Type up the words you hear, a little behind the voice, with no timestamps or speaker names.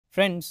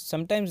Friends,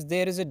 sometimes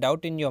there is a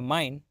doubt in your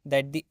mind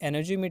that the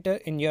energy meter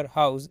in your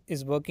house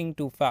is working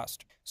too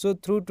fast. So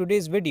through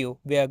today's video,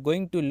 we are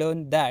going to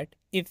learn that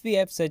if we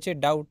have such a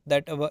doubt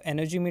that our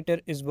energy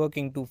meter is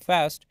working too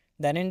fast,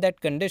 then in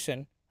that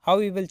condition, how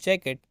we will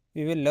check it,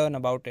 we will learn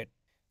about it.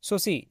 So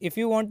see, if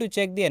you want to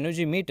check the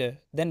energy meter,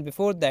 then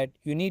before that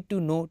you need to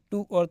know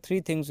 2 or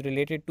 3 things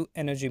related to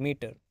energy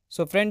meter.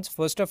 So friends,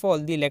 first of all,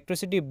 the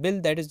electricity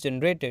bill that is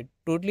generated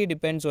totally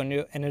depends on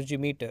your energy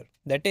meter.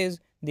 That is,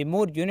 the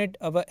more unit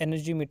our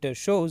energy meter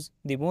shows,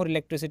 the more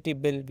electricity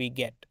bill we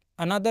get.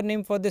 Another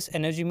name for this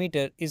energy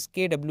meter is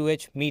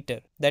kWh meter.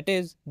 That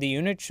is, the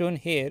unit shown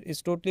here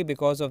is totally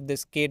because of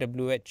this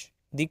kWh.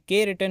 The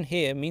K written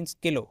here means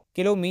kilo.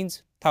 Kilo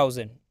means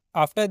 1000.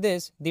 After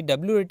this, the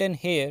W written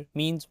here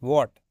means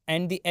watt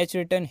and the H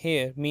written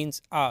here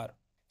means hour.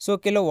 So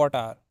kilowatt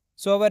hour.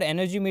 So our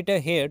energy meter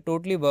here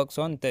totally works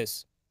on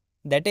this.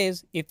 That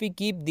is, if we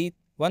keep the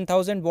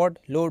 1000 watt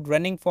load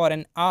running for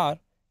an hour,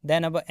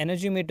 then our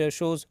energy meter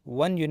shows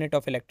 1 unit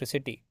of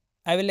electricity.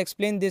 I will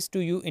explain this to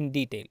you in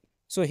detail.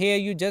 So here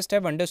you just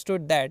have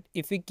understood that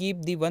if we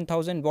keep the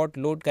 1000 watt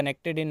load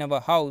connected in our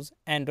house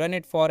and run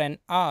it for an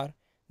hour,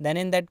 then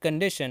in that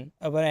condition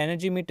our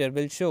energy meter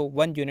will show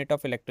 1 unit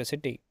of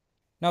electricity.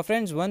 Now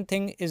friends, one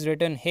thing is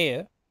written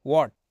here,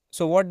 watt.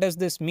 So what does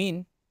this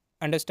mean?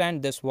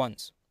 Understand this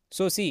once.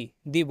 So see,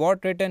 the watt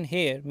written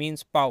here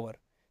means power.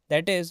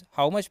 That is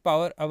how much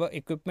power our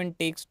equipment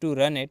takes to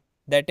run it.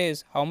 That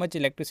is how much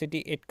electricity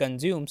it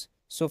consumes.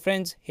 So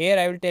friends, here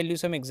I will tell you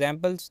some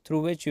examples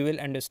through which you will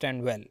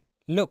understand well.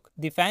 Look,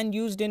 the fan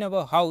used in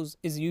our house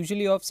is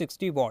usually of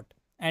 60 watt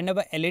and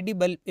our LED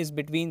bulb is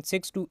between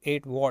 6 to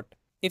 8 watt.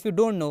 If you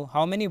don't know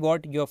how many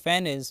watt your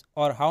fan is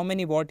or how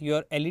many watt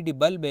your LED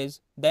bulb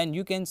is, then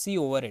you can see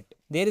over it.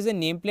 There is a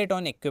nameplate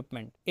on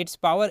equipment. Its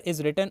power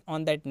is written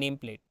on that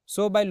nameplate.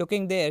 So by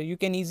looking there, you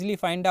can easily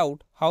find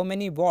out how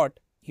many watt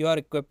your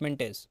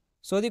equipment is.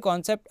 So the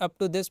concept up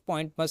to this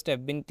point must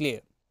have been clear.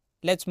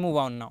 Let's move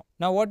on now.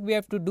 Now what we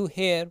have to do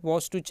here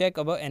was to check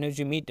our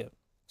energy meter.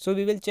 So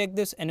we will check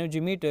this energy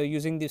meter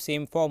using the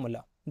same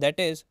formula. That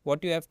is,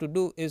 what you have to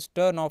do is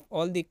turn off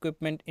all the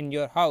equipment in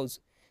your house.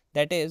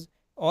 That is,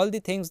 all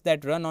the things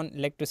that run on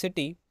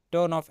electricity,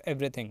 turn off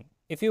everything.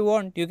 If you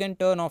want, you can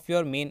turn off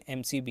your main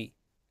MCB.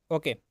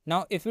 Okay,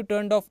 now if you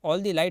turned off all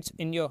the lights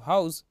in your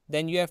house,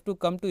 then you have to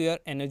come to your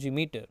energy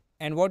meter.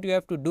 And what you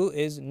have to do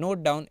is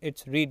note down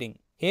its reading.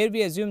 Here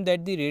we assume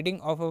that the reading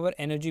of our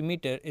energy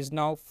meter is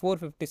now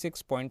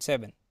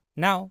 456.7.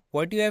 Now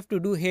what you have to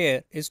do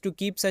here is to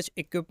keep such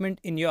equipment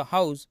in your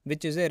house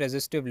which is a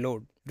resistive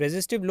load.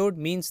 Resistive load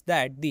means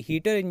that the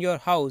heater in your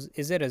house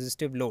is a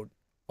resistive load,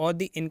 or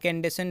the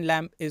incandescent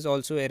lamp is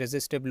also a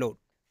resistive load.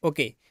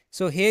 Okay,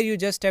 so here you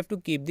just have to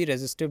keep the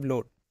resistive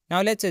load.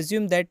 Now let's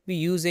assume that we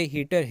use a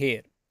heater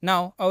here.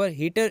 Now our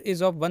heater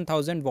is of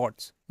 1000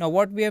 watts. Now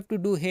what we have to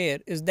do here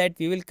is that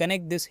we will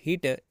connect this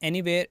heater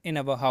anywhere in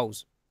our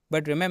house.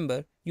 But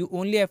remember, you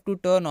only have to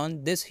turn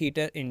on this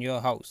heater in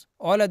your house.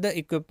 All other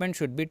equipment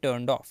should be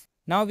turned off.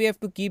 Now we have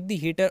to keep the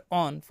heater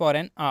on for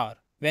an hour.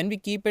 When we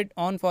keep it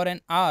on for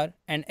an hour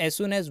and as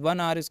soon as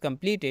 1 hour is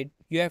completed,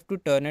 you have to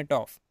turn it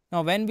off.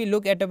 Now when we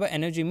look at our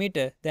energy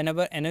meter, then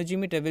our energy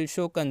meter will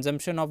show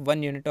consumption of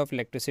 1 unit of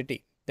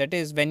electricity. That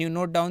is, when you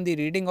note down the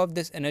reading of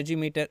this energy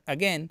meter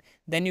again,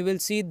 then you will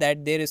see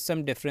that there is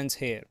some difference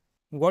here.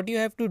 What you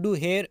have to do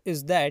here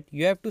is that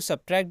you have to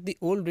subtract the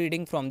old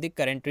reading from the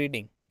current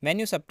reading. When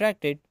you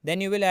subtract it,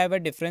 then you will have a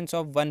difference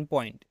of 1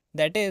 point.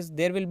 That is,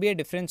 there will be a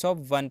difference of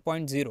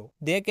 1.0.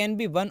 There can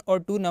be 1 or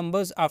 2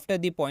 numbers after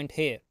the point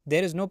here.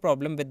 There is no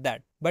problem with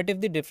that. But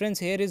if the difference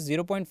here is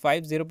 0.5,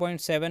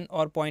 0.7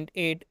 or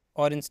 0.8,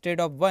 or instead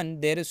of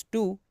 1 there is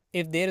 2,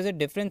 if there is a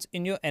difference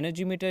in your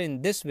energy meter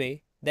in this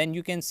way, then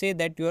you can say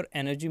that your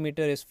energy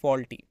meter is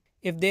faulty.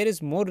 If there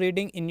is more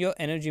reading in your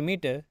energy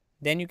meter,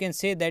 then you can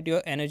say that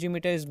your energy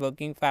meter is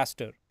working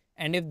faster.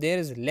 And if there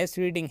is less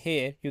reading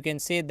here, you can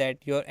say that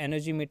your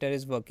energy meter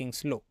is working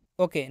slow.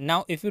 Okay,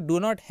 now if you do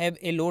not have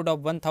a load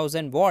of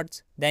 1000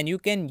 watts, then you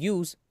can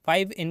use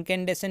 5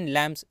 incandescent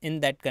lamps in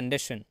that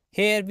condition.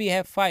 Here we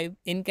have 5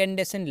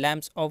 incandescent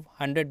lamps of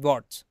 100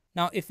 watts.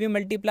 Now if we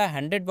multiply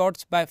 100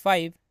 watts by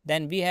 5,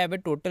 then we have a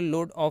total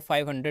load of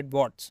 500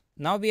 watts.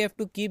 Now we have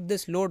to keep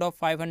this load of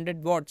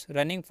 500 watts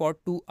running for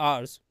 2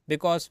 hours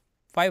because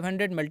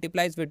 500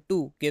 multiplies with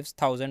 2 gives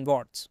 1000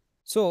 watts.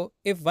 So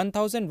if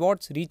 1000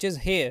 watts reaches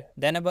here,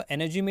 then our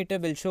energy meter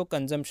will show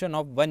consumption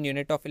of 1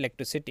 unit of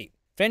electricity.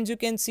 Friends, you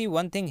can see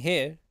one thing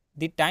here.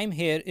 The time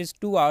here is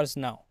 2 hours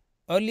now.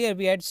 Earlier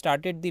we had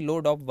started the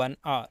load of 1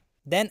 hour.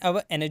 Then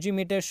our energy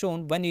meter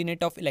shown 1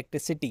 unit of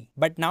electricity.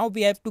 But now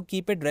we have to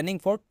keep it running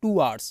for 2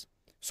 hours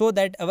so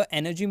that our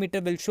energy meter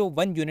will show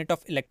 1 unit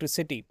of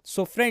electricity.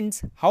 So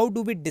friends, how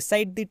do we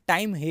decide the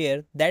time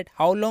here, that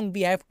how long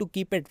we have to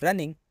keep it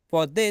running?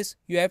 For this,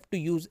 you have to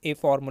use a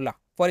formula.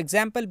 For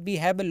example, we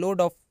have a load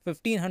of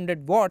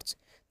 1500 watts.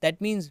 That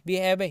means we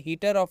have a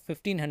heater of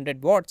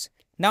 1500 watts.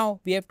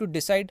 Now we have to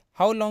decide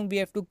how long we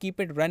have to keep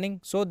it running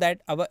so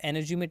that our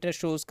energy meter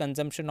shows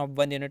consumption of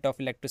 1 unit of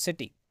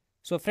electricity.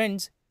 So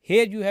friends,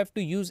 here you have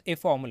to use a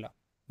formula.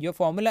 Your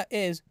formula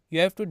is you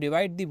have to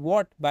divide the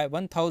watt by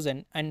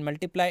 1000 and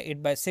multiply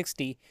it by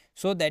 60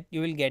 so that you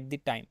will get the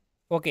time.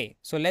 Okay,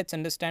 so let's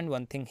understand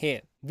one thing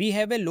here. We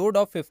have a load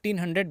of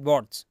 1500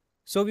 watts.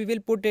 So we will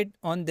put it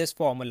on this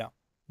formula.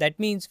 That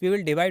means we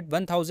will divide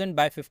 1000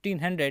 by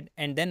 1500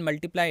 and then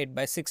multiply it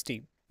by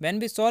 60. When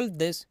we solve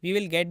this, we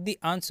will get the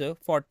answer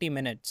 40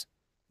 minutes.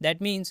 That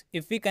means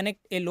if we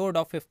connect a load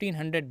of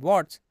 1500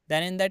 watts,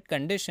 then in that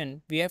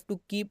condition, we have to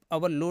keep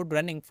our load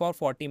running for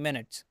 40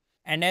 minutes.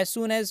 And as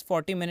soon as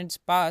 40 minutes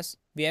pass,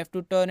 we have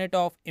to turn it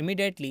off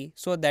immediately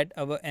so that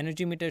our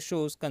energy meter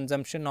shows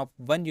consumption of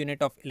 1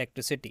 unit of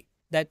electricity.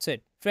 That's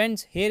it.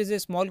 Friends, here is a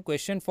small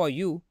question for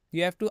you.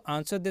 You have to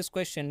answer this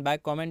question by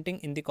commenting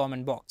in the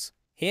comment box.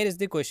 Here is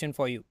the question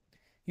for you.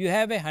 You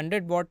have a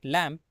 100-watt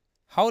lamp.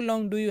 How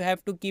long do you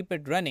have to keep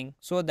it running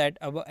so that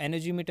our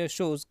energy meter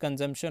shows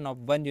consumption of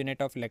 1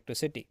 unit of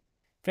electricity?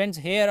 Friends,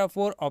 here are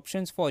 4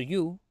 options for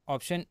you.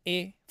 Option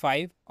A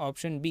 5,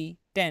 option B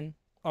 10,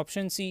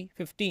 option C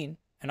 15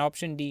 and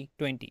option D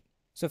 20.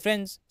 So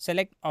friends,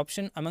 select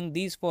option among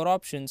these 4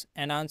 options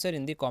and answer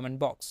in the comment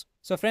box.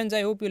 So friends,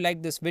 I hope you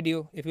like this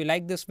video. If you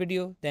like this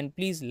video, then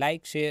please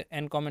like, share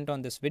and comment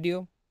on this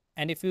video.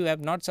 And if you have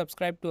not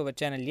subscribed to our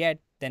channel yet,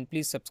 then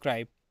please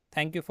subscribe.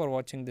 Thank you for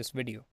watching this video.